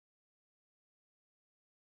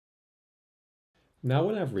Now,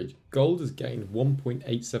 on average, gold has gained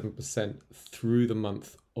 1.87% through the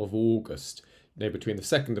month of August. Between the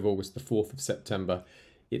 2nd of August and the 4th of September,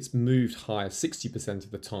 it's moved higher 60%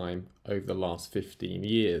 of the time over the last 15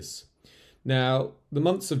 years. Now, the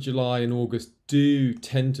months of July and August do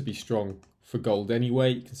tend to be strong for gold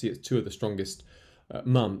anyway. You can see it's two of the strongest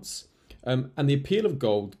months. And the appeal of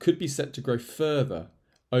gold could be set to grow further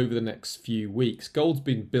over the next few weeks. Gold's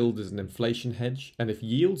been billed as an inflation hedge, and if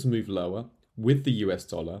yields move lower with the US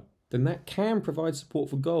dollar, then that can provide support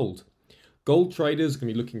for gold. Gold traders are going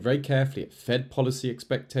to be looking very carefully at Fed policy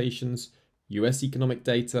expectations, US economic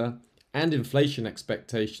data, and inflation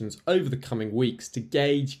expectations over the coming weeks to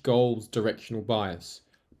gauge gold's directional bias.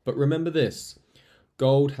 But remember this,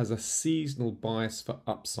 gold has a seasonal bias for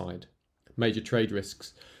upside. Major trade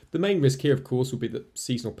risks. The main risk here, of course, will be that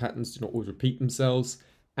seasonal patterns do not always repeat themselves,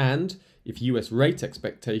 and if US rate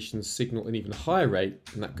expectations signal an even higher rate,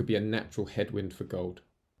 then that could be a natural headwind for gold.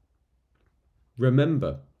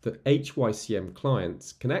 Remember that HYCM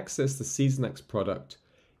clients can access the Seasonax product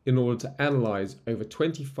in order to analyse over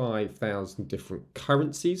 25,000 different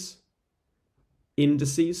currencies,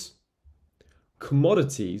 indices,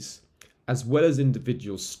 commodities, as well as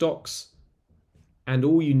individual stocks. And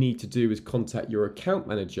all you need to do is contact your account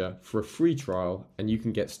manager for a free trial and you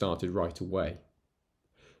can get started right away.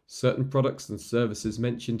 Certain products and services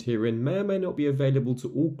mentioned herein may or may not be available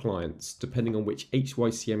to all clients depending on which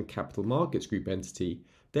HYCM Capital Markets Group entity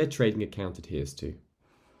their trading account adheres to.